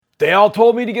They all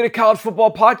told me to get a college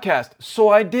football podcast, so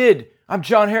I did. I'm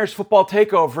John Harris, Football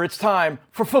Takeover. It's time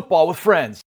for Football with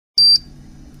Friends.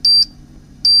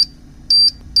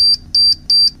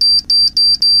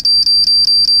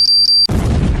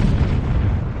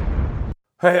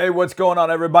 Hey, what's going on,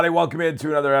 everybody? Welcome into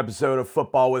another episode of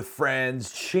Football with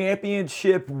Friends,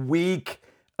 Championship Week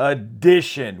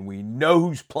edition. We know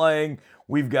who's playing.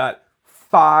 We've got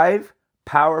 5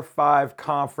 Power 5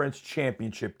 conference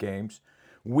championship games.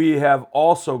 We have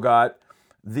also got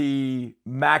the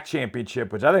MAC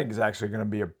championship, which I think is actually going to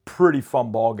be a pretty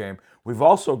fun ball game. We've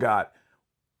also got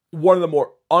one of the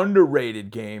more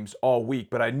underrated games all week,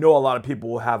 but I know a lot of people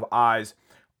will have eyes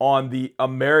on the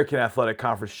American Athletic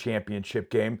Conference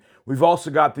Championship game. We've also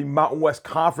got the Mountain West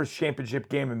Conference Championship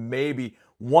game, and maybe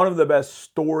one of the best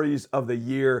stories of the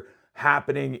year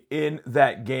happening in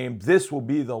that game. This will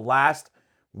be the last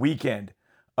weekend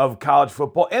of college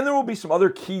football, and there will be some other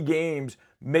key games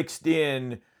mixed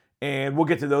in, and we'll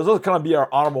get to those. Those will kind of be our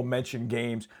honorable mention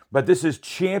games, but this is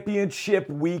championship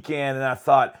weekend, and I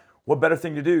thought, what better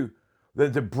thing to do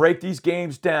than to break these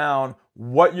games down,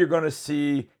 what you're going to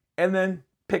see, and then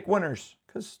pick winners,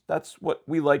 because that's what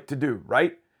we like to do,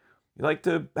 right? You like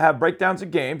to have breakdowns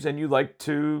of games, and you like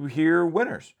to hear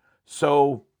winners.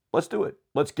 So let's do it.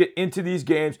 Let's get into these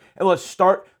games, and let's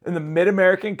start in the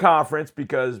Mid-American Conference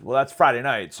because, well, that's Friday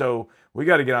night, so we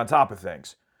got to get on top of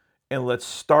things. And let's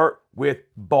start with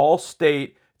Ball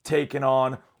State taking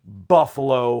on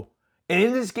Buffalo. And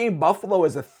in this game, Buffalo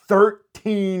is a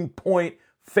 13-point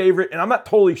favorite, and I'm not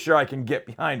totally sure I can get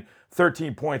behind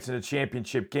 13 points in a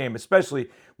championship game, especially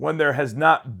when there has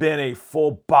not been a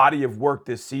full body of work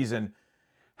this season.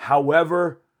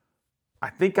 However, I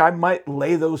think I might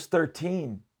lay those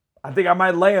 13. I think I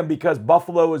might lay them because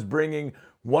Buffalo is bringing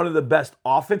one of the best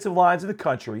offensive lines in the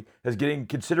country, is getting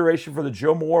consideration for the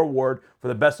Joe Moore Award for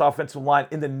the best offensive line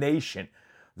in the nation.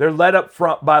 They're led up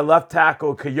front by left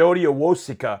tackle Coyote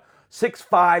Owosika,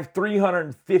 6'5",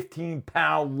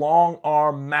 315-pound long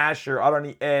arm masher out on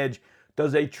the edge,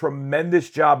 does a tremendous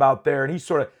job out there, and he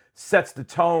sort of sets the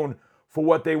tone for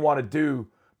what they want to do.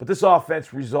 But this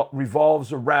offense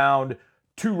revolves around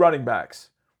 2 running backs.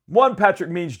 One,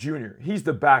 Patrick Means Jr. He's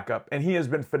the backup, and he has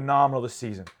been phenomenal this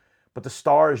season. But the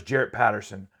star is Jarrett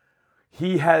Patterson.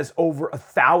 He has over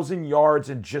 1,000 yards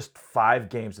in just 5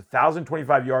 games,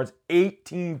 1,025 yards,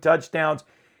 18 touchdowns,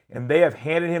 and they have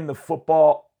handed him the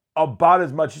football about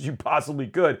as much as you possibly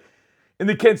could. In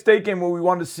the Kent State game, where we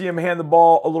wanted to see him hand the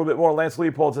ball a little bit more, Lance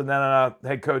Leopold said, no,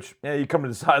 head coach, you come to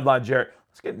the sideline, Jarrett.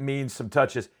 Let's get Means some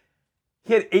touches.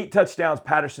 He had 8 touchdowns,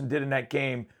 Patterson did in that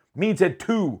game. Means had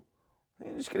 2.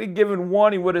 He just could have given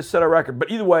 1, he would have set a record. But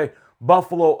either way,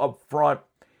 Buffalo up front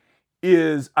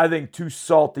is, I think, too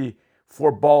salty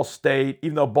for Ball State,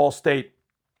 even though Ball State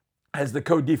has the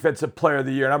co-defensive player of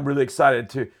the year. And I'm really excited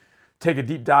to take a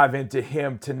deep dive into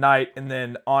him tonight and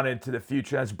then on into the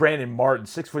future. That's Brandon Martin,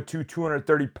 6'2",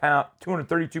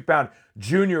 232-pound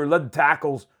junior, led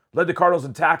the Cardinals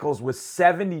in tackles with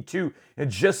 72 in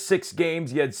just 6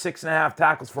 games. He had 6.5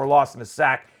 tackles for a loss and a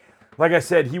sack. Like I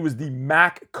said, he was the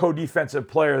MAC co-defensive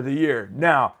player of the year.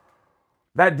 Now,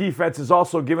 that defense has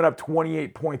also given up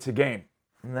 28 points a game.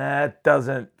 That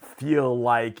doesn't feel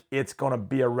like it's going to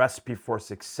be a recipe for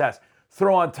success.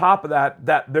 Throw on top of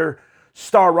that their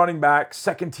star running back,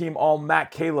 second-team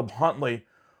All-MAC Caleb Huntley,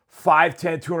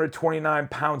 5'10",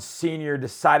 229-pound senior,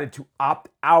 decided to opt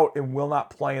out and will not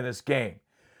play in this game.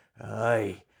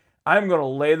 I'm going to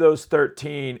lay those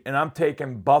 13, and I'm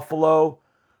taking Buffalo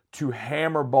to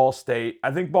hammer Ball State.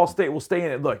 I think Ball State will stay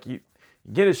in it. Look, you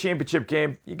get a championship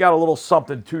game, you got a little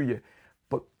something to you.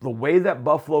 But the way that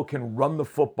Buffalo can run the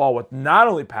football with not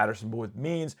only Patterson, but with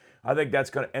Means, I think that's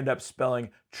going to end up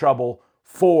spelling trouble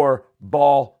for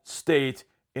Ball State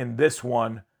in this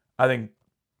one. I think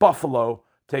Buffalo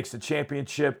takes the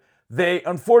championship. They,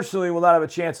 unfortunately, will not have a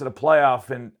chance at a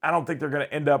playoff, and I don't think they're going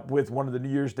to end up with one of the New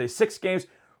Year's Day 6 games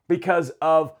because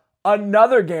of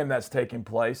another game that's taking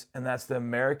place, and that's the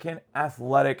American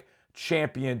Athletic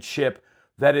Championship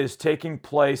that is taking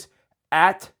place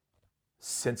at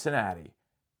Cincinnati.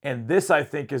 And this, I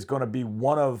think, is going to be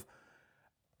one of...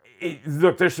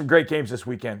 Look, there's some great games this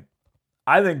weekend.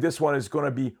 I think this one is going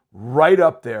to be right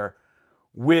up there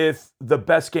with the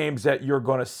best games that you're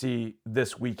going to see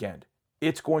this weekend.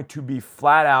 It's going to be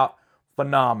flat out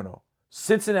phenomenal.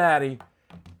 Cincinnati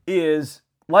is,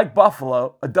 like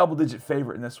Buffalo, a double-digit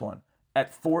favorite in this one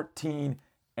at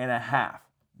 14.5.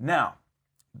 Now,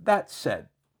 that said,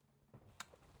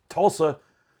 Tulsa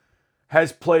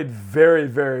has played very,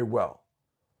 very well.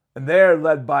 And they're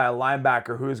led by a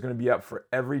linebacker who is going to be up for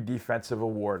every defensive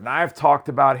award. And I've talked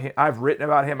about him. I've written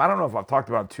about him. I don't know if I've talked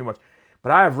about him too much.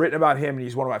 but I have written about him, and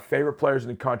he's one of my favorite players in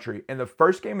the country. In the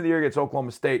first game of the year against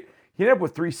Oklahoma State, he ended up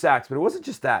with 3 sacks, but it wasn't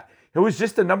just that. It was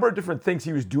just a number of different things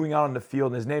he was doing out on the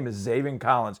field, and his name is Zaven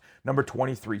Collins, number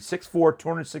 23, 6'4",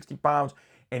 260 pounds,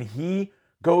 and he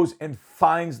goes and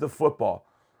finds the football.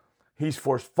 He's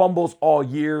forced fumbles all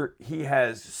year. He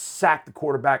has sacked the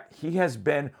quarterback. He has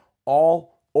been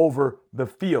all over the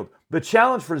field. The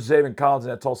challenge for Zaven Collins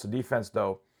in that Tulsa defense,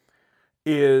 though,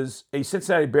 is a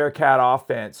Cincinnati Bearcat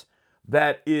offense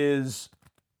that is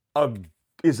a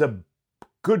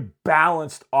good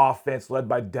balanced offense led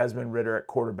by Desmond Ridder at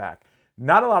quarterback.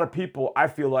 Not a lot of people, I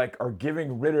feel like, are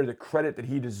giving Ridder the credit that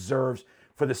he deserves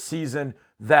for the season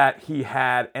that he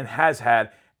had and has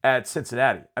had at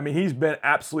Cincinnati. I mean, he's been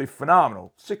absolutely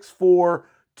phenomenal. 6'4",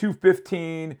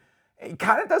 215. It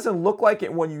kind of doesn't look like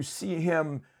it when you see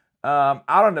him out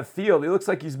on the field. He looks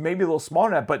like he's maybe a little smaller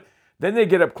than that, but then they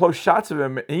get up close shots of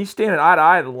him, and he's standing eye to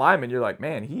eye at the lineman. You're like,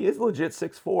 man, he is legit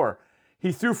 6'4".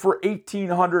 He threw for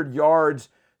 1,800 yards,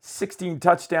 16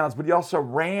 touchdowns, but he also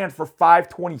ran for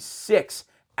 526,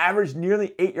 averaged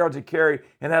nearly 8 yards a carry,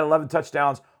 and had 11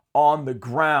 touchdowns on the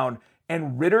ground.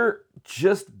 And Ridder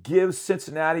just gives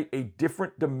Cincinnati a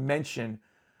different dimension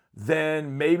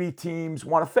than maybe teams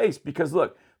want to face. Because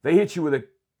look, they hit you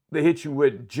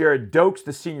with Jared Dokes,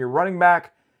 the senior running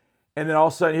back, and then all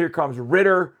of a sudden here comes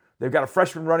Ridder. They've got a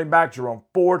freshman running back, Jerome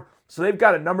Ford. So they've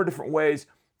got a number of different ways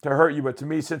to hurt you. But to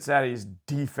me, Cincinnati's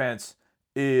defense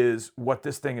is what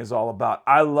this thing is all about.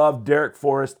 I love Derek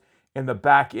Forrest in the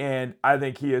back end. I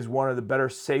think he is one of the better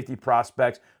safety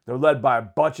prospects. They're led by a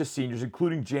bunch of seniors,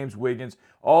 including James Wiggins.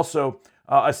 Also,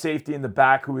 a safety in the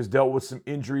back who has dealt with some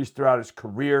injuries throughout his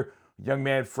career. A young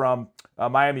man from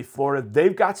Miami, Florida.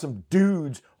 They've got some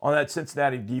dudes on that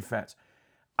Cincinnati defense.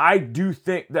 I do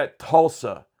think that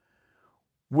Tulsa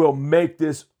will make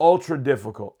this ultra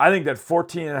difficult. I think that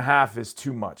 14.5 is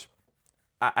too much.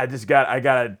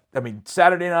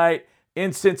 Saturday night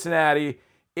in Cincinnati,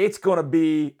 it's going to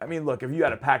be, look, if you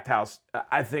had a packed house,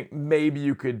 I think maybe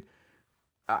you could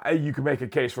make a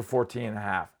case for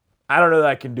 14.5. I don't know that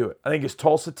I can do it. I think his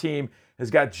Tulsa team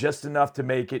has got just enough to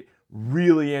make it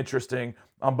really interesting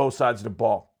on both sides of the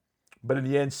ball. But in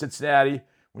the end, Cincinnati,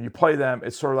 when you play them,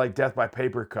 it's sort of like death by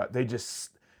paper cut. They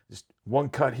just one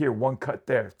cut here, one cut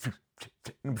there.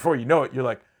 And before you know it, you're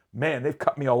like, man, they've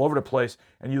cut me all over the place.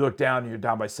 And you look down and you're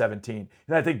down by 17.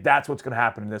 And I think that's what's going to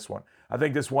happen in this one. I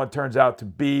think this one turns out to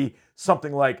be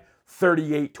something like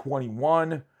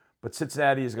 38-21. But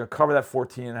Cincinnati is going to cover that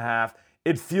 14.5.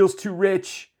 It feels too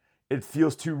rich. It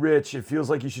feels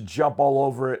like you should jump all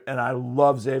over it. And I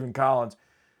love Zaven Collins.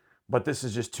 But this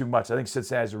is just too much. I think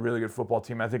Cincinnati is a really good football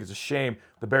team. I think it's a shame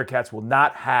the Bearcats will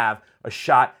not have a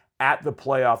shot at the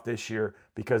playoff this year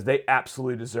because they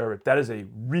absolutely deserve it. That is a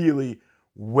really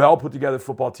well put together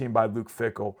football team by Luke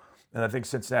Fickell. And I think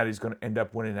Cincinnati is going to end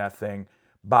up winning that thing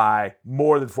by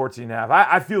more than 14.5.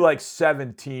 I feel like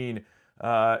 17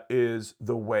 is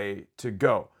the way to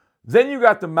go. Then you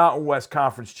got the Mountain West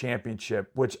Conference Championship,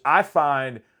 which I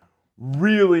find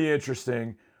really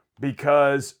interesting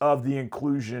because of the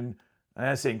inclusion, and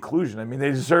I say inclusion,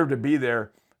 they deserve to be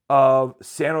there, of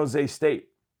San Jose State.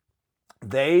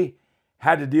 They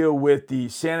had to deal with the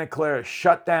Santa Clara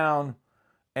shutdown,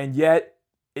 and yet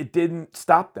it didn't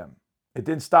stop them. It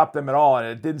didn't stop them at all, and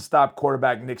it didn't stop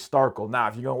quarterback Nick Starkel. Now,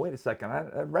 if you're going, wait a second,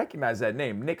 I recognize that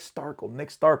name, Nick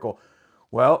Starkel.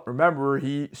 Well, remember,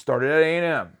 he started at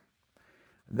A&M.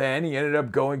 Then he ended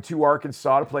up going to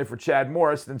Arkansas to play for Chad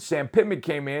Morris. Then Sam Pittman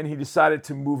came in. He decided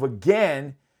to move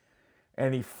again,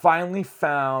 and he finally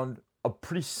found a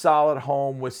pretty solid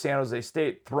home with San Jose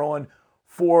State, throwing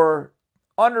for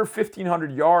under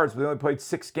 1,500 yards. They only played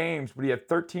 6 games, but he had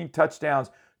 13 touchdowns,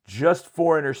 just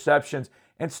 4 interceptions.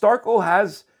 And Starkel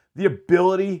has the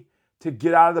ability to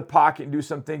get out of the pocket and do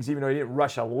some things, even though he didn't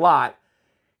rush a lot.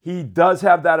 He does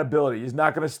have that ability. He's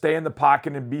not going to stay in the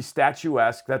pocket and be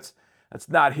statuesque. That's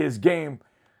not his game.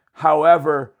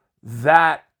 However,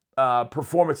 that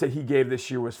performance that he gave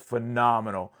this year was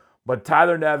phenomenal. But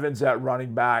Tyler Nevins at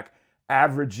running back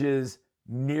averages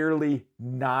nearly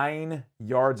 9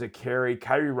 yards a carry.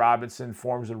 Kyrie Robinson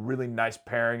forms a really nice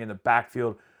pairing in the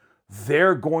backfield.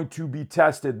 They're going to be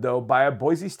tested, though, by a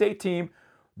Boise State team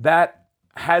that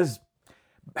has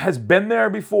been there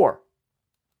before.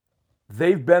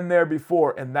 They've been there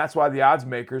before, and that's why the odds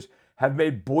makers have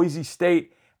made Boise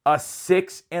State a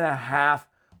 6.5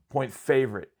 point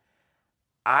favorite.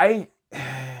 I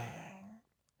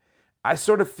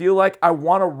sort of feel like I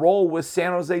want to roll with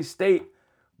San Jose State,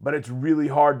 but it's really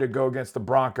hard to go against the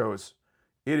Broncos.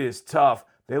 It is tough.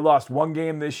 They lost one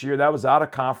game this year. That was out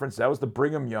of conference. That was the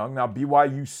Brigham Young. Now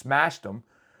BYU smashed them.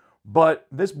 But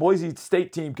this Boise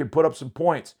State team can put up some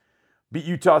points. Beat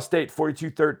Utah State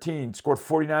 42-13, scored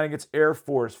 49 against Air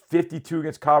Force, 52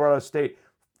 against Colorado State,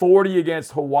 40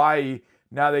 against Hawaii.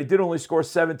 Now, they did only score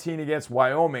 17 against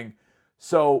Wyoming.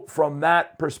 So from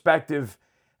that perspective,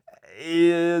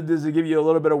 does it give you a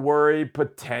little bit of worry?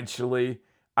 Potentially.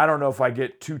 I don't know if I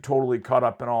get too totally caught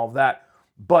up in all of that.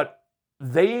 But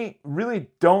they really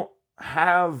don't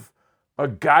have a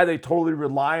guy they totally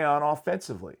rely on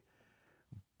offensively.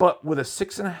 But with a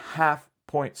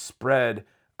 6.5-point spread,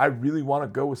 I really want to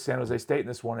go with San Jose State in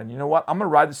this one. And you know what? I'm going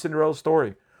to ride the Cinderella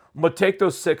story. I'm going to take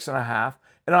those 6.5,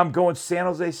 and I'm going San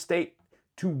Jose State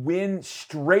to win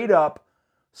straight up.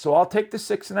 So I'll take the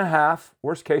 6.5.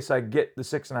 Worst case, I get the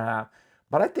 6.5.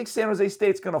 But I think San Jose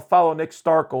State's going to follow Nick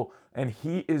Starkel, and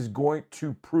he is going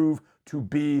to prove to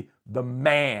be the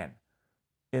man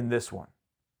in this one.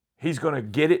 He's going to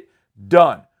get it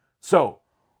done. So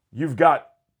you've got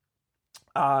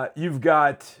what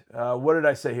did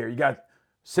I say here? You got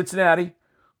Cincinnati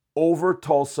over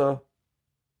Tulsa,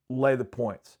 lay the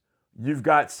points. You've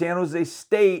got San Jose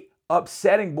State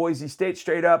upsetting Boise State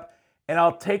straight up, and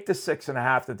I'll take the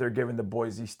 6.5 that they're giving to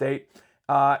Boise State.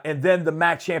 And then the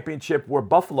MAC championship where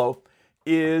Buffalo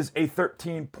is a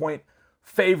 13-point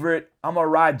favorite. I'm going to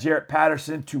ride Jarrett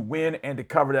Patterson to win and to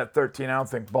cover that 13. I don't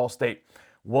think Ball State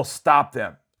will stop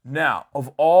them. Now,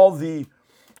 of all the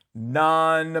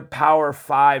non-Power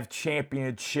 5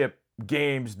 championship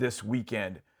games this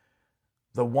weekend,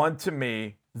 the one to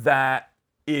me that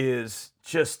is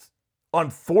just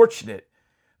unfortunate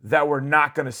that we're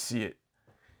not going to see it,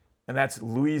 and that's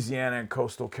Louisiana and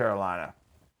Coastal Carolina.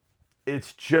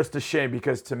 It's just a shame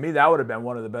because to me that would have been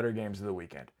one of the better games of the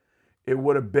weekend. It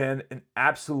would have been an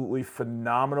absolutely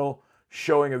phenomenal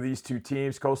showing of these two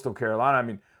teams. Coastal Carolina, I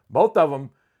mean, both of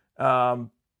them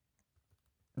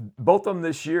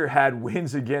this year had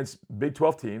wins against Big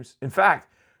 12 teams. In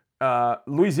fact,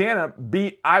 Louisiana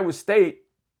beat Iowa State,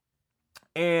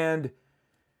 and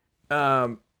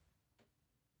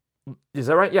is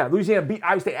that right? Yeah, Louisiana beat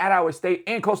Iowa State at Iowa State,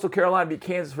 and Coastal Carolina beat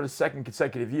Kansas for the second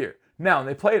consecutive year. Now, when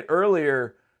they played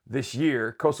earlier this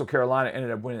year, Coastal Carolina ended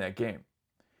up winning that game.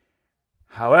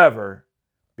 However,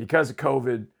 because of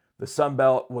COVID, the Sun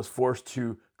Belt was forced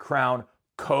to crown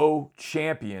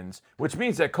co-champions, which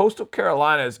means that Coastal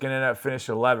Carolina is going to end up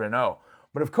finishing 11-0.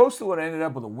 But if Coastal would have ended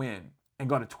up with a win and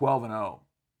gone to 12-0,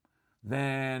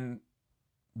 then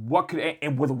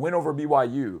and with a win over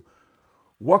BYU,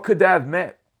 what could that have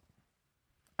meant?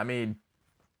 I mean,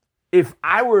 if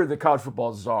I were the college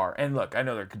football czar, and look, I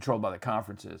know they're controlled by the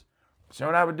conferences, so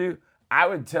what I would do? I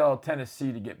would tell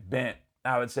Tennessee to get bent.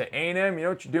 I would say, A&M, you know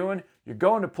what you're doing? You're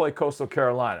going to play Coastal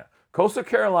Carolina. Coastal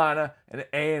Carolina and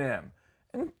A&M.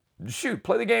 And shoot,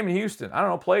 play the game in Houston. I don't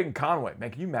know, play it in Conway.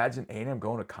 Man, can you imagine A&M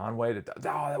going to Conway?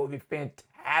 That would be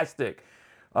fantastic.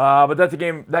 But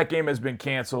that game has been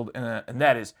canceled, and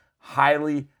that is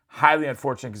highly, highly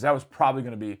unfortunate because that was probably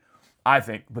going to be, I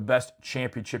think, the best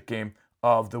championship game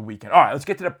of the weekend. All right, let's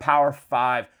get to the Power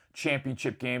 5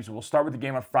 championship games. We'll start with the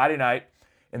game on Friday night,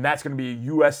 and that's going to be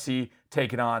USC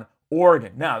taking on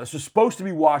Oregon. Now, this was supposed to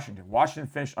be Washington.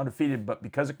 Washington finished undefeated, but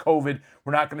because of COVID,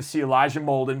 we're not going to see Elijah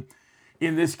Molden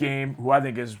in this game, who I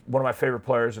think is one of my favorite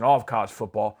players in all of college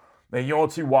football. And you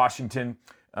won't see Washington.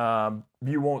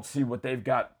 You won't see what they've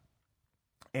got.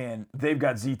 And they've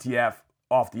got ZTF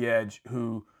off the edge,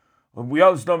 who we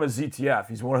always know him as ZTF.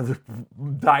 He's one of the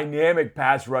dynamic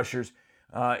pass rushers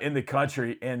in the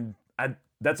country. And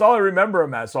that's all I remember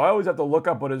him as. So I always have to look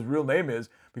up what his real name is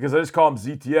because I just call him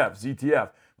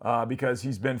ZTF, because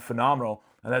he's been phenomenal.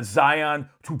 And that's Zion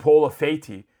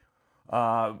Tupola-Feti.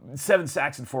 7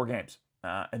 sacks in 4 games.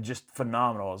 And just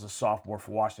phenomenal as a sophomore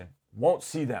for Washington. Won't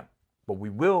see them, but we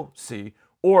will see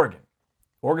Oregon.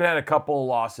 Oregon had a couple of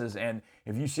losses, and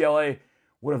if UCLA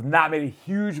would have not made a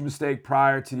huge mistake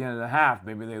prior to the end of the half,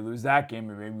 maybe they lose that game,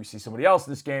 or maybe we see somebody else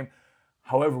in this game.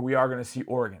 However, we are going to see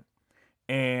Oregon.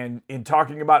 And in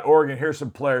talking about Oregon, here's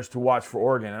some players to watch for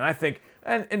Oregon. And I think,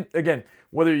 and again,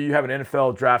 whether you have an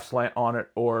NFL draft slant on it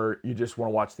or you just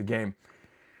want to watch the game,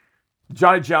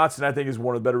 Johnny Johnson, I think, is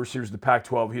one of the better receivers in the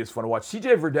Pac-12. He is fun to watch.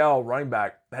 C.J. Verdell, running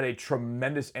back, had a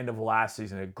tremendous end of last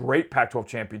season. A great Pac-12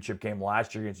 championship game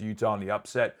last year against Utah in the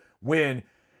upset win.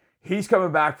 He's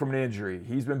coming back from an injury.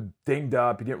 He's been dinged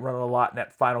up. He didn't run a lot in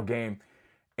that final game.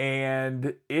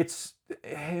 And it's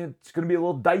going to be a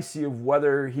little dicey of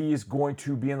whether he is going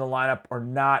to be in the lineup or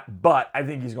not. But I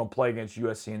think he's going to play against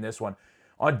USC in this one.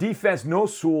 On defense, Noah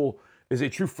Sewell is a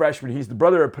true freshman. He's the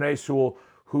brother of Penei Sewell,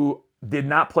 who did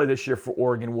not play this year for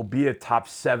Oregon, will be a top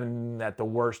 7 at the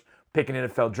worst pick in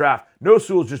NFL draft. Noah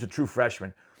Sewell is just a true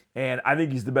freshman, and I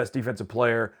think he's the best defensive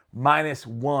player,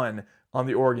 -1 on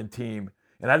the Oregon team.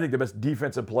 And I think the best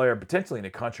defensive player potentially in the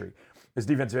country is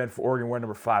defensive end for Oregon, we're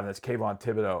number 5, and that's Kayvon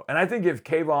Thibodeau. And I think if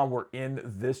Kayvon were in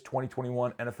this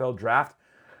 2021 NFL draft,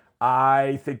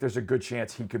 I think there's a good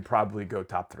chance he could probably go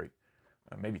top 3.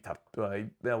 Maybe top,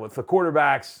 with the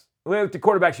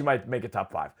quarterbacks, you might make it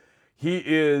top 5. He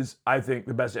is, I think,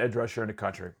 the best edge rusher in the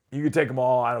country. You can take them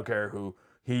all. I don't care who.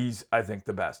 He's, I think,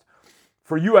 the best.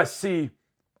 For USC,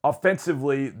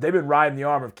 offensively, they've been riding the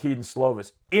arm of Keaton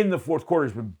Slovis. In the fourth quarter,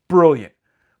 he's been brilliant.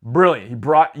 Brilliant. He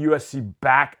brought USC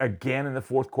back again in the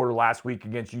fourth quarter last week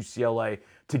against UCLA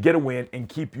to get a win and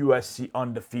keep USC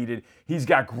undefeated. He's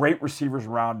got great receivers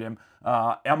around him.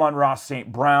 Amon-Ra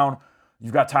St. Brown.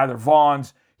 You've got Tyler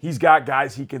Vaughns. He's got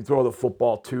guys he can throw the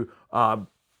football to.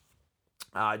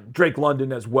 Drake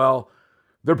London as well.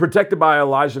 They're protected by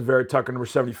Elijah Vera Tucker, number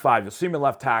 75. You'll see him in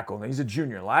left tackle. And he's a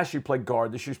junior. Last year he played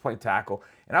guard. This year he's playing tackle.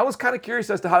 And I was kind of curious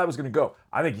as to how that was going to go.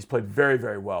 I think he's played very,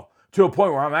 very well, to a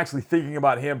point where I'm actually thinking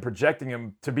about him, projecting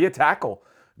him to be a tackle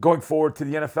going forward to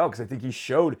the NFL, because I think he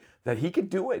showed that he can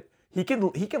do it. He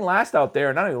can last out there.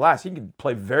 And not only last, he can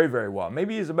play very, very well.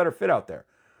 Maybe he's a better fit out there.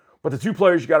 But the two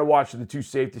players you got to watch are the two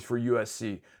safeties for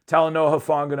USC. Talanoa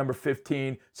Hufanga, number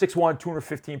 15, 6'1",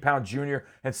 215-pound junior,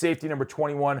 and safety number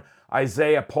 21,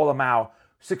 Isaiah Polamau,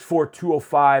 6'4",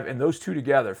 205. And those two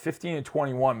together, 15 and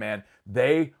 21, man,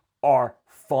 they are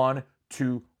fun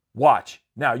to watch.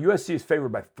 Now, USC is favored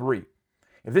by 3.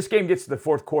 If this game gets to the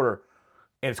fourth quarter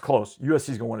and it's close, USC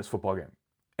is going to win this football game.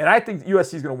 And I think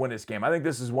USC is going to win this game. I think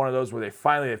this is one of those where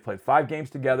they've played 5 games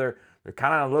together. They're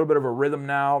kind of on a little bit of a rhythm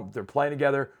now. They're playing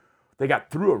together. They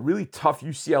got through a really tough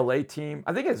UCLA team.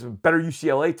 I think it's a better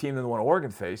UCLA team than the one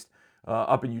Oregon faced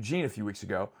up in Eugene a few weeks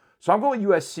ago. So I'm going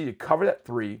USC to cover that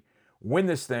 3, win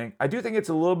this thing. I do think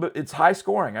it's high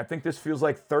scoring. I think this feels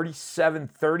like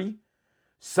 37-30,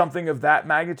 something of that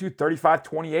magnitude,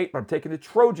 35-28. But I'm taking the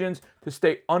Trojans to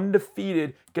stay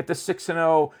undefeated, get to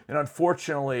 6-0, and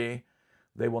unfortunately,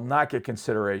 they will not get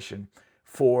consideration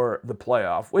for the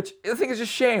playoff, which I think is a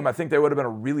shame. I think they would have been a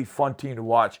really fun team to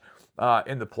watch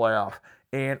in the playoff.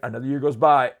 And another year goes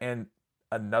by, and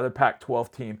another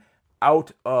Pac-12 team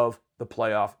out of the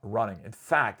playoff running. In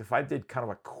fact, if I did kind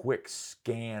of a quick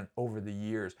scan over the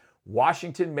years,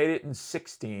 Washington made it in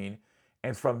 16,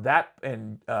 and from that,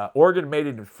 and Oregon made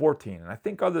it in 14. And I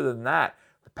think other than that,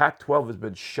 the Pac-12 has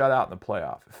been shut out in the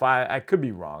playoff. If I could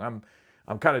be wrong.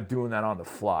 I'm kind of doing that on the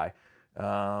fly.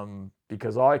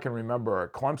 Because all I can remember are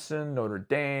Clemson, Notre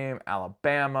Dame,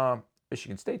 Alabama.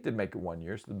 Michigan State did make it 1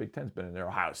 year, so the Big Ten's been in there.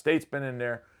 Ohio State's been in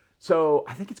there. So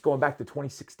I think it's going back to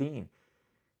 2016.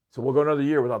 So we'll go another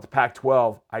year without the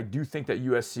Pac-12. I do think that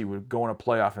USC would go in a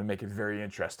playoff and make it very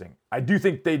interesting. I do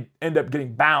think they'd end up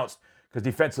getting bounced because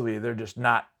defensively they're just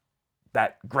not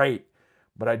that great.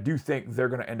 But I do think they're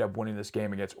going to end up winning this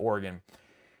game against Oregon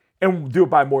and do it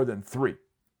by more than 3.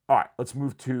 All right, let's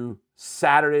move to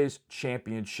Saturday's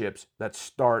championships that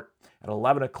start at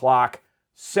 11 o'clock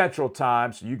Central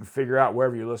Time, so you can figure out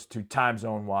wherever you listen to time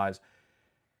zone-wise.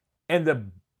 And the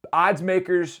odds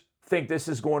makers think this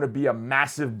is going to be a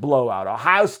massive blowout.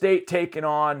 Ohio State taking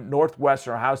on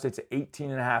Northwestern. Ohio State's an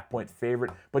 18.5-point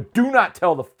favorite. But do not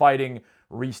tell the Fighting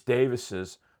Reese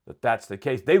Davises that that's the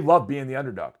case. They love being the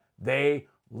underdog. They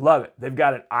love it. They've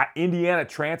got an Indiana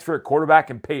transfer at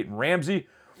quarterback in Peyton Ramsey.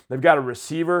 They've got a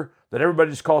receiver that everybody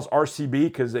just calls RCB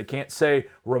because they can't say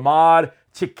Ramad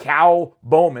Chikau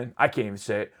Bowman. I can't even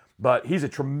say it. But he's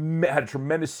had a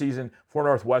tremendous season for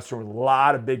Northwestern with a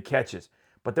lot of big catches.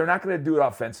 But they're not going to do it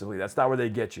offensively. That's not where they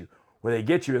get you. Where they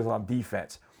get you is on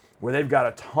defense, where they've got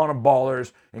a ton of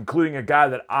ballers, including a guy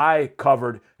that I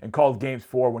covered and called games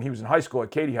for when he was in high school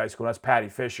at Katy High School. That's Patty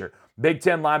Fisher. Big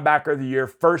Ten linebacker of the year,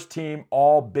 first team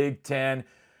All Big Ten.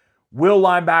 Will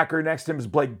linebacker next to him is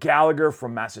Blake Gallagher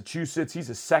from Massachusetts. He's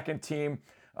a second team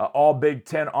All Big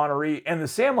Ten honoree. And the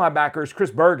Sam linebacker is Chris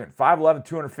Bergen, 5'11",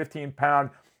 215-pound.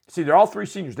 See, they're all 3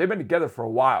 seniors. They've been together for a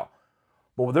while.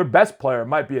 But their best player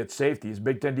might be at safety. He's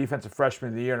Big Ten Defensive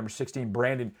Freshman of the Year, number 16,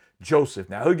 Brandon Joseph.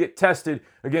 Now, he'll get tested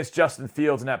against Justin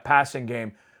Fields in that passing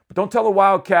game. But don't tell the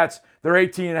Wildcats they're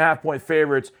 18.5-point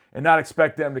favorites and not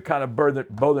expect them to kind of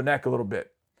bow their neck a little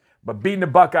bit. But beating the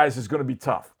Buckeyes is going to be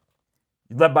tough.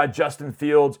 Led by Justin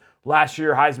Fields, last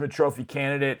year Heisman Trophy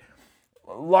candidate,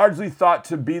 largely thought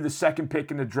to be the second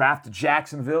pick in the draft to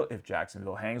Jacksonville, if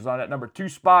Jacksonville hangs on that number 2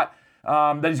 spot,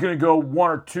 that he's going to go 1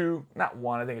 or 2, not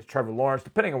 1, I think it's Trevor Lawrence,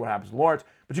 depending on what happens to Lawrence,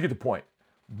 but you get the point.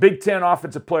 Big Ten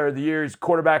Offensive Player of the Year, he's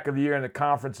quarterback of the year in the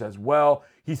conference as well.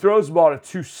 He throws the ball to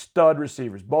 2 stud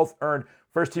receivers, both earned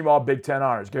first-team All-Big Ten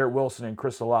honors, Garrett Wilson and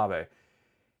Chris Olave.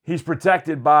 He's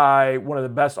protected by one of the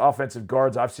best offensive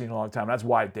guards I've seen in a long time, that's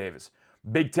Wyatt Davis.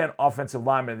 Big Ten Offensive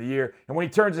Lineman of the Year. And when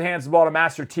he turns and hands the ball to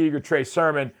Master Teague or Trey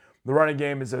Sermon, the running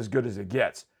game is as good as it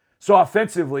gets. So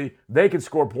offensively, they can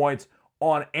score points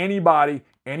on anybody,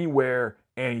 anywhere,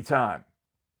 anytime.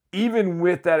 Even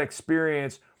with that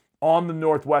experience on the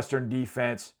Northwestern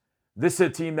defense, this is a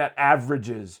team that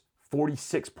averages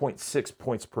 46.6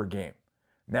 points per game.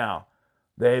 Now,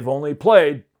 they've only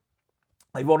played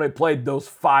those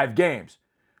 5 games,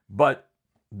 but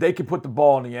they can put the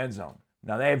ball in the end zone.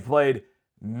 Now, they have played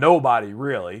nobody,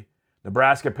 really.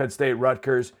 Nebraska, Penn State,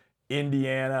 Rutgers,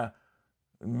 Indiana,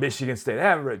 Michigan State. They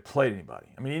haven't really played anybody.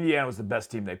 I mean, Indiana was the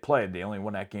best team they played. They only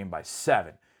won that game by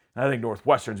 7. And I think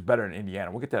Northwestern's better than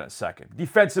Indiana. We'll get that in a second.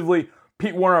 Defensively,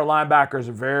 Pete Warner, our linebacker, is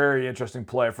a very interesting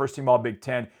player. First team All-Big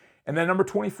Ten. And then number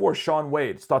 24, Sean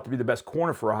Wade. It's thought to be the best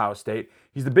corner for Ohio State.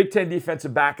 He's the Big Ten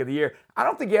Defensive Back of the Year. I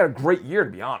don't think he had a great year,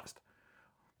 to be honest.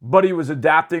 But he was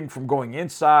adapting from going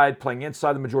inside, playing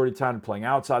inside the majority of the time, to playing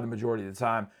outside the majority of the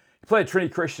time. He played at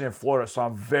Trinity Christian in Florida, so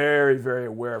I'm very, very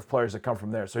aware of players that come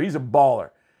from there. So he's a baller.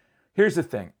 Here's the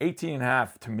thing.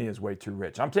 18.5 to me is way too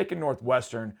rich. I'm taking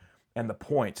Northwestern and the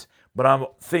points, but I'm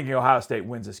thinking Ohio State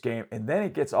wins this game, and then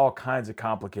it gets all kinds of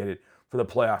complicated for the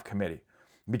playoff committee.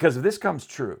 Because if this comes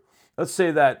true, let's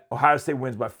say that Ohio State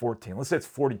wins by 14. Let's say it's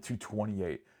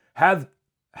 42-28.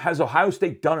 Has Ohio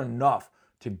State done enough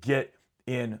to get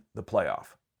in the playoff?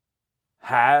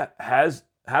 Have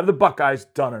the Buckeyes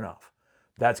done enough?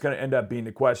 That's going to end up being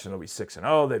the question. It'll be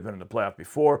 6-0. They've been in the playoff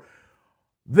before.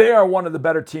 They are one of the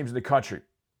better teams in the country.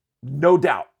 No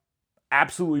doubt.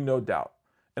 Absolutely no doubt.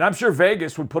 And I'm sure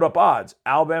Vegas would put up odds.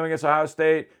 Alabama against Ohio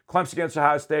State, Clemson against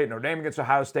Ohio State, Notre Dame against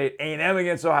Ohio State, A&M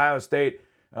against Ohio State.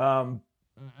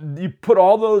 You put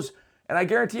all those, and I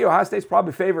guarantee you Ohio State's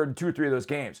probably favored in 2 or 3 of those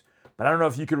games. But I don't know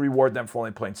if you can reward them for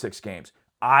only playing 6 games.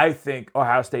 I think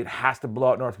Ohio State has to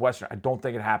blow out Northwestern. I don't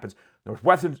think it happens.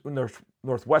 Northwestern's going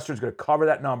to cover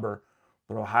that number,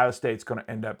 but Ohio State's going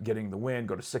to end up getting the win,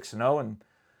 go to 6-0, and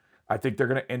I think they're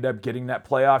going to end up getting that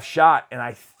playoff shot. And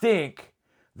I think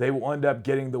they will end up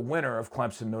getting the winner of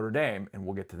Clemson Notre Dame, and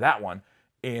we'll get to that one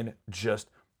in just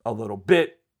a little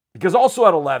bit. Because also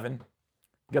at 11,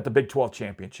 you got the Big 12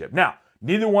 championship. Now,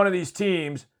 neither one of these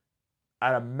teams,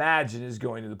 I'd imagine, is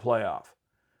going to the playoff.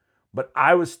 But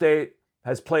Iowa State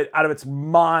has played out of its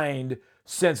mind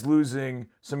since losing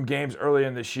some games early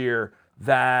in this year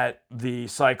that the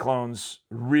Cyclones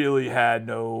really had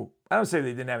no, I don't say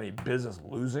they didn't have any business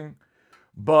losing,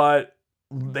 but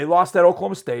they lost at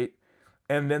Oklahoma State,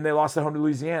 and then they lost at home to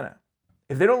Louisiana.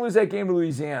 If they don't lose that game to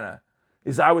Louisiana,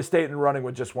 is Iowa State in the running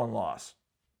with just 1 loss?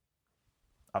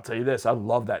 I'll tell you this, I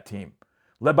love that team.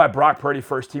 Led by Brock Purdy,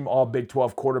 first team all Big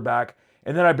 12 quarterback,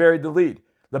 and then I buried the lead.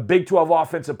 The Big 12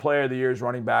 Offensive Player of the Year is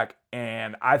running back,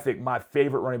 and I think my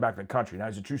favorite running back in the country. Now,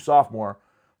 he's a true sophomore,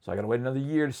 so I got to wait another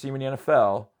year to see him in the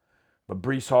NFL. But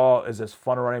Breece Hall is as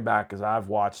fun a running back as I've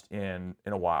watched in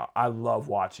a while. I love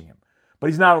watching him. But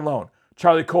he's not alone.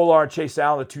 Charlie Kolar and Chase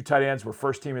Allen, the 2 tight ends, were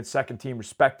first team and second team,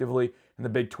 respectively, in the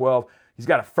Big 12. He's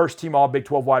got a first team all Big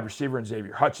 12 wide receiver in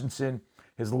Xavier Hutchinson.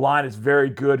 His line is very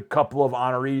good. Couple of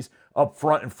honorees up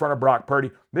front in front of Brock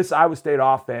Purdy. This Iowa State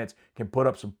offense can put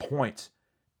up some points.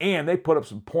 And they put up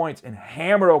some points and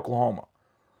hammered Oklahoma.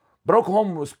 But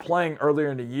Oklahoma was playing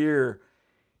earlier in the year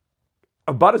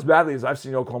about as badly as I've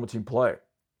seen the Oklahoma team play.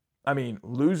 I mean,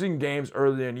 losing games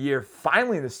earlier in the year.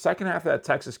 Finally, in the second half of that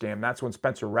Texas game, that's when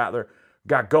Spencer Rattler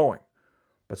got going.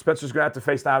 But Spencer's going to have to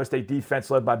face the Iowa State defense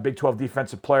led by Big 12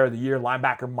 Defensive Player of the Year,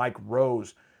 linebacker Mike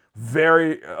Rose.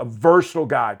 Very versatile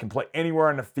guy, can play anywhere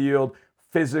on the field,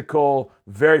 physical,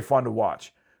 very fun to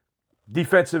watch.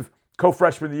 Defensive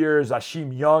co-freshman of the year is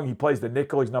Ashim Young. He plays the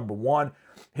nickel. He's number 1.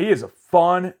 He is a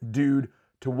fun dude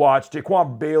to watch.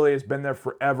 Jaquan Bailey has been there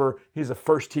forever. He's a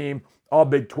first-team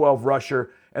All-Big 12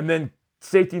 rusher. And then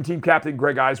safety and team captain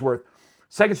Greg Eisworth.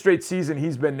 Second straight season,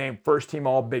 he's been named first-team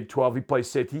All-Big 12. He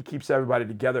plays safety. He keeps everybody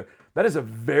together. That is a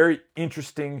very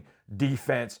interesting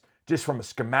defense, just from a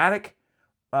schematic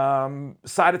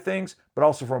side of things, but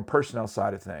also from a personnel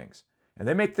side of things. And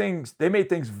they made things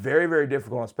very, very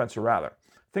difficult on Spencer Rattler.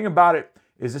 Thing about it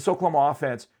is this Oklahoma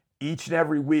offense each and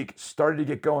every week started to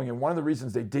get going. And one of the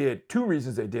reasons they did, 2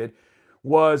 reasons they did,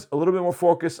 was a little bit more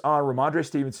focus on Ramondre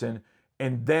Stevenson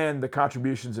and then the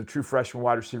contributions of true freshman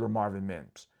wide receiver Marvin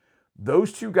Mims.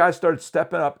 Those 2 guys started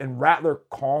stepping up, and Rattler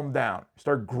calmed down,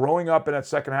 started growing up in that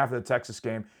second half of the Texas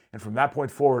game. And from that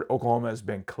point forward, Oklahoma has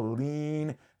been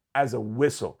clean as a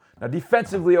whistle. Now,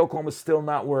 defensively, Oklahoma's still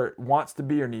not where it wants to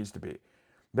be or needs to be.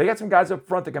 They got some guys up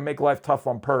front that can make life tough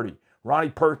on Purdy. Ronnie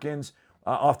Perkins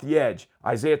off the edge,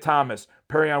 Isaiah Thomas,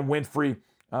 Perion Winfrey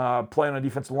playing on the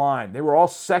defensive line. They were all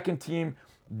second-team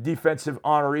defensive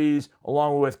honorees,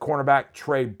 along with cornerback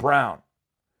Trey Brown.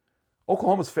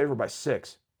 Oklahoma's favored by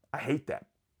 6. I hate that.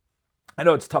 I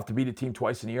know it's tough to beat a team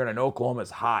twice in a year, and I know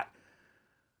Oklahoma's hot.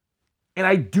 And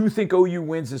I do think OU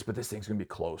wins this, but this thing's going to be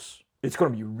close. It's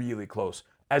going to be really close,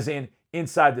 as in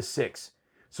inside the 6.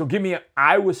 So give me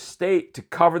Iowa State to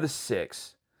cover the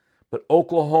 6, but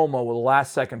Oklahoma with a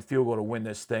last-second field goal to win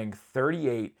this thing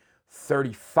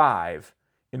 38-35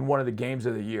 in one of the games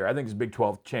of the year. I think this Big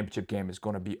 12 championship game is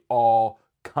going to be all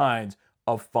kinds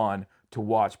of fun to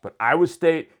watch. But Iowa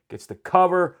State gets the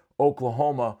cover.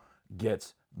 Oklahoma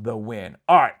gets the win.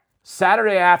 All right,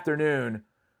 Saturday afternoon,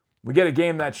 we get a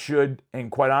game that should,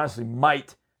 and quite honestly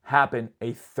might, happen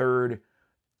a third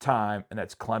time, and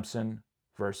that's Clemson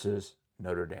versus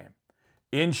Notre Dame.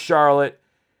 In Charlotte,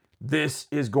 this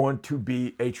is going to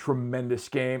be a tremendous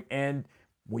game, and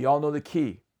we all know the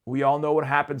key. We all know what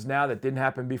happens now that didn't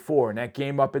happen before. In that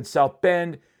game up in South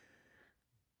Bend,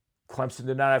 Clemson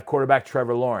did not have quarterback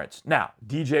Trevor Lawrence. Now,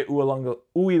 DJ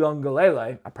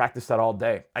Uiagalelei, I practiced that all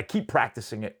day. I keep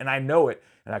practicing it, and I know it,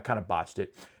 and I kind of botched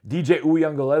it. DJ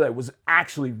Uiagalelei was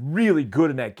actually really good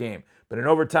in that game. But in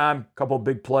overtime, a couple of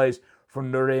big plays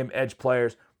from Notre Dame edge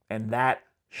players, and that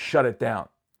shut it down.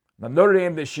 Now, Notre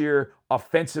Dame this year,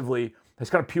 offensively, has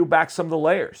kind of peeled back some of the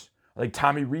layers. I think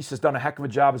Tommy Rees has done a heck of a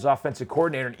job as offensive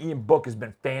coordinator, and Ian Book has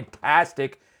been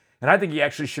fantastic. And I think he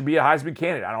actually should be a Heisman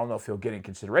candidate. I don't know if he'll get in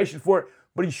consideration for it,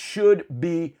 but he should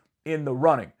be in the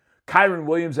running. Kyron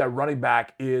Williams at running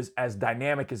back is as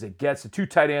dynamic as it gets. The 2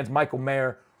 tight ends, Michael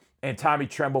Mayer and Tommy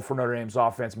Tremble for Notre Dame's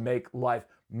offense, make life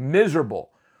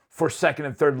miserable for second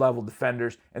and third level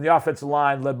defenders. And the offensive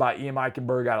line, led by Ian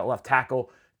Eichenberg out at left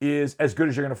tackle, is as good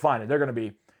as you're going to find. And they're going to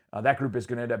be, that group is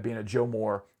going to end up being a Joe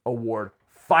Moore Award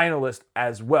finalist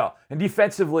as well. And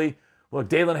defensively, look,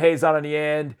 Dalen Hayes out on the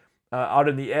end, out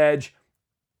on the edge,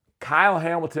 Kyle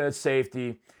Hamilton at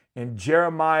safety, and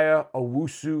Koromari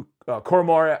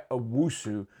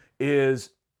Owusu is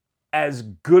as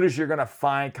good as you're going to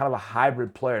find, kind of a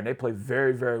hybrid player. And they play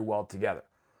very, very well together.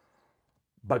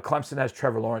 But Clemson has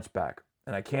Trevor Lawrence back,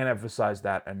 and I can't emphasize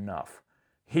that enough.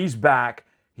 He's back.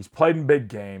 He's played in big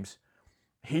games.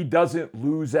 He doesn't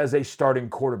lose as a starting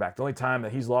quarterback. The only time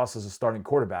that he's lost as a starting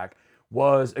quarterback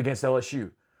was against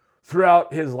LSU.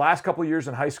 Throughout his last couple of years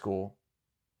in high school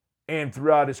and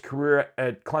throughout his career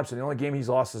at Clemson, the only game he's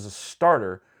lost as a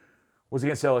starter was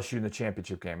against LSU in the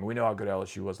championship game. And we know how good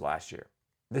LSU was last year.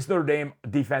 This Notre Dame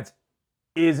defense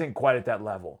isn't quite at that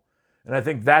level. And I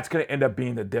think that's going to end up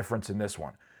being the difference in this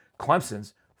one.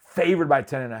 Clemson's favored by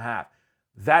 10.5.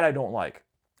 That I don't like.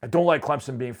 I don't like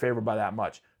Clemson being favored by that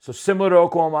much. So similar to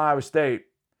Oklahoma, Iowa State,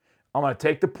 I'm going to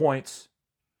take the points.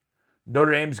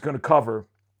 Notre Dame's going to cover,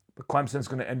 but Clemson's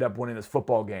going to end up winning this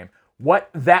football game. What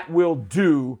that will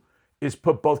do is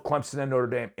put both Clemson and Notre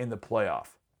Dame in the playoff.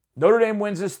 Notre Dame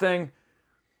wins this thing.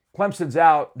 Clemson's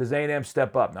out. Does A&M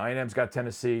step up? Now, A&M's got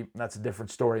Tennessee. That's a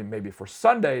different story maybe for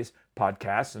Sunday's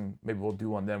podcast, and maybe we'll do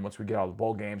one then once we get all the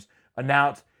bowl games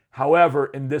announced. However,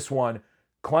 in this one,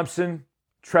 Clemson,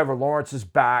 Trevor Lawrence is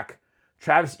back.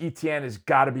 Travis Etienne has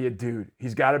got to be a dude.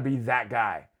 He's got to be that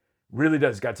guy. Really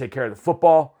does. He's got to take care of the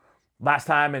football. Last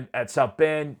time at South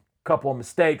Bend, a couple of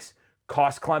mistakes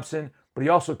cost Clemson, but he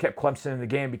also kept Clemson in the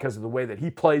game because of the way that he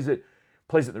plays it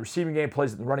in the receiving game,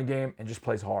 plays it in the running game, and just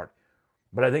plays hard.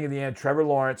 But I think in the end, Trevor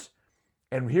Lawrence,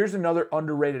 and here's another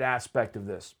underrated aspect of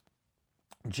this.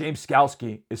 James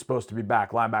Skalski is supposed to be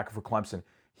back, linebacker for Clemson.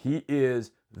 He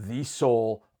is the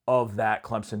soul of that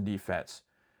Clemson defense.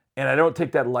 And I don't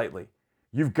take that lightly.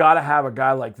 You've got to have a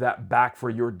guy like that back for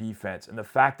your defense. And the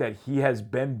fact that he has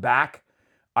been back,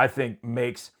 I think,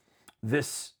 makes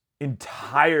this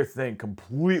entire thing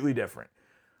completely different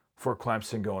for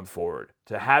Clemson going forward.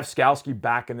 To have Skalski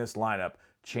back in this lineup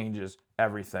changes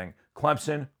everything.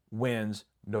 Clemson wins,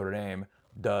 Notre Dame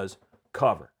does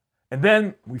cover. And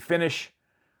then we finish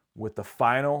with the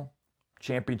final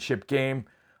championship game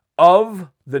of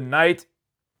the night.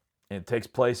 It takes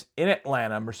place in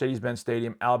Atlanta, Mercedes-Benz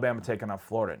Stadium, Alabama taking on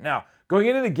Florida. Now, going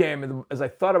into the game, as I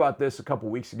thought about this a couple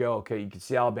weeks ago, okay, you can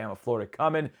see Alabama, Florida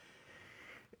coming.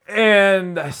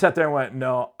 And I sat there and went,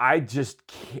 no, I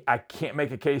can't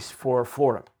make a case for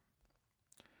Florida.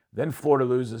 Then Florida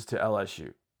loses to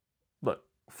LSU. Look,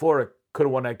 Florida could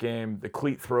have won that game. The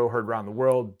cleat throw heard around the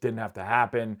world. Didn't have to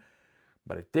happen,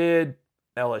 but it did.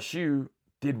 LSU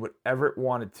did whatever it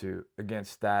wanted to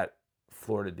against that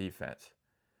Florida defense.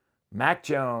 Mac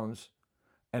Jones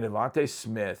and Devontae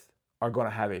Smith are going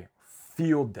to have a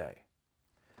field day.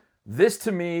 This,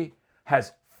 to me,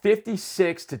 has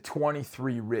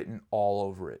 56-23 written all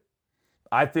over it.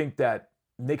 I think that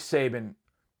Nick Saban,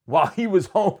 while he was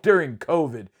home during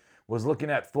COVID, was looking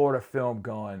at Florida film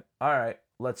going, all right,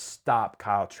 let's stop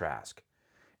Kyle Trask.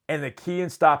 And the key in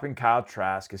stopping Kyle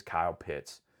Trask is Kyle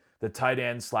Pitts, the tight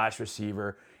end /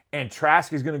 receiver. And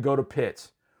Trask is going to go to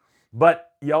Pitts.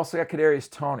 But you also got Kadarius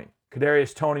Toney.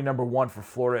 Kadarius Toney, number one for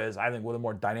Florida, is, I think, one of the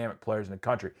more dynamic players in the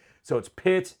country. So it's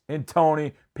Pitts and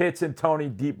Toney,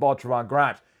 deep ball, Trevon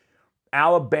Grimes.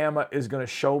 Alabama is going to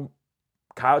show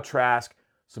Kyle Trask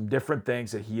some different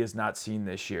things that he has not seen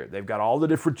this year. They've got all the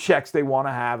different checks they want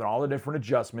to have and all the different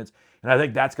adjustments, and I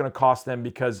think that's going to cost them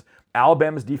because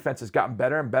Alabama's defense has gotten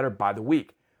better and better by the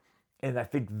week. And I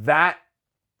think that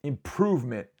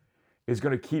improvement is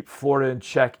going to keep Florida in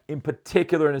check, in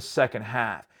particular in the second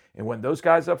half. And when those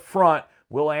guys up front,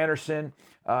 Will Anderson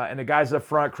and the guys up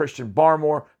front, Christian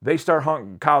Barmore, they start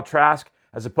hunting Kyle Trask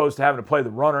as opposed to having to play the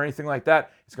run or anything like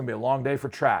that, it's going to be a long day for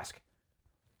Trask.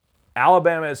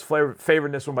 Alabama is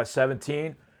favored this one by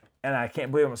 17, and I can't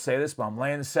believe I'm going to say this, but I'm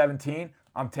laying the 17.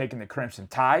 I'm taking the Crimson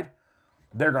Tide.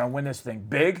 They're going to win this thing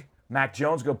big. Mac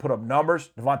Jones is going to put up numbers.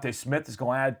 Devontae Smith is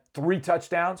going to add 3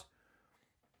 touchdowns.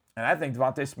 And I think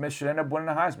Devontae Smith should end up winning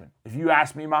the Heisman. If you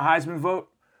ask me my Heisman vote,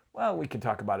 well, we can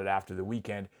talk about it after the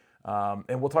weekend.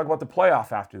 And we'll talk about the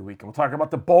playoff after the weekend. We'll talk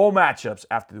about the bowl matchups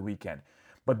after the weekend.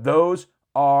 But those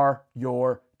are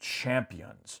your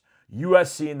champions.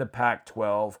 USC in the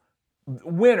Pac-12.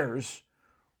 Winners,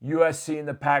 USC in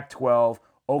the Pac-12,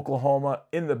 Oklahoma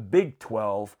in the Big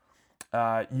 12.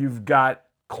 You've got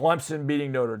Clemson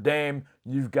beating Notre Dame.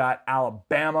 You've got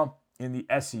Alabama in the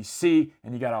SEC,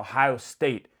 and you got Ohio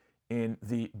State in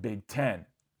the Big 10.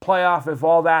 Playoff, if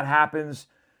all that happens,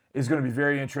 is going to be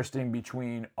very interesting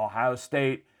between Ohio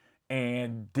State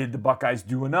and did the Buckeyes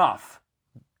do enough?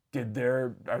 Are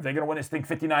they going to win this thing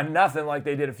 59-0 like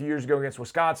they did a few years ago against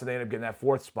Wisconsin? They ended up getting that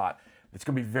 4th spot. It's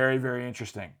going to be very, very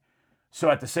interesting. So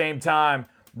at the same time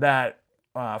that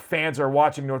fans are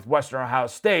watching Northwestern Ohio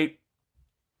State,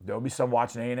 there'll be some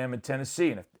watching A&M and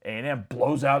Tennessee. And if A&M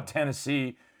blows out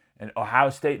Tennessee and Ohio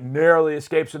State narrowly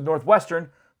escapes with Northwestern,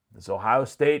 does Ohio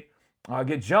State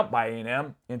get jumped by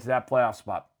A&M into that playoff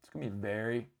spot? It's going to be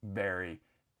very, very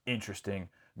interesting,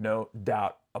 no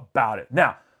doubt about it.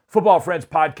 Now, Football Friends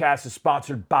Podcast is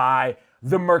sponsored by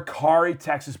the Mercari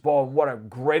Texas Bowl. What a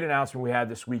great announcement we had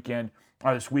this week,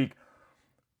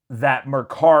 that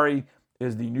Mercari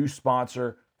is the new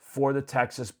sponsor for the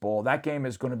Texas Bowl. That game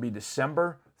is going to be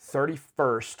December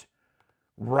 31st,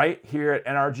 right here at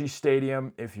NRG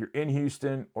Stadium. If you're in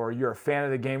Houston or you're a fan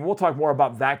of the game, we'll talk more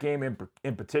about that game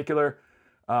in particular.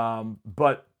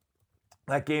 But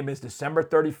that game is December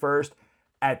 31st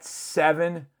at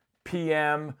 7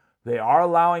 p.m. They are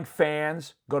allowing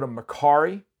fans. Go to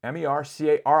Mercari,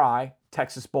 MERCARI,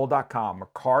 TexasBowl.com,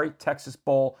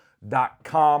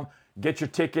 MercariTexasBowl.com. Get your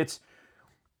tickets.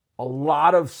 A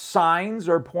lot of signs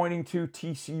are pointing to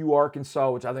TCU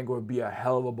Arkansas, which I think would be a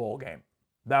hell of a bowl game.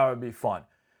 That would be fun.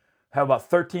 Have about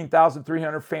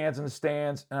 13,300 fans in the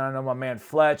stands. And I know my man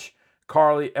Fletch,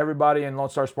 Carly, everybody in Lone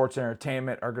Star Sports and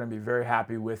Entertainment are going to be very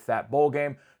happy with that bowl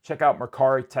game. Check out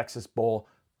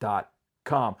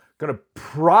MercariTexasBowl.com. Going to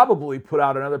probably put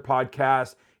out another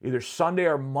podcast either Sunday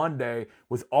or Monday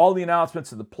with all the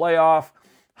announcements of the playoff,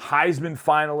 Heisman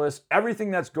finalists, everything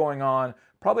that's going on.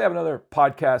 Probably have another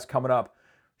podcast coming up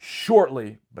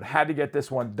shortly, but had to get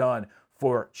this one done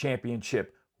for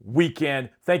championship weekend.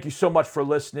 Thank you so much for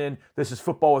listening. This is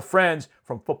Football with Friends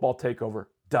from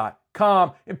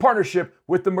footballtakeover.com in partnership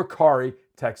with the Mercari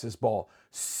Texas Bowl.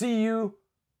 See you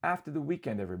after the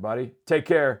weekend, everybody. Take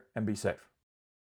care and be safe.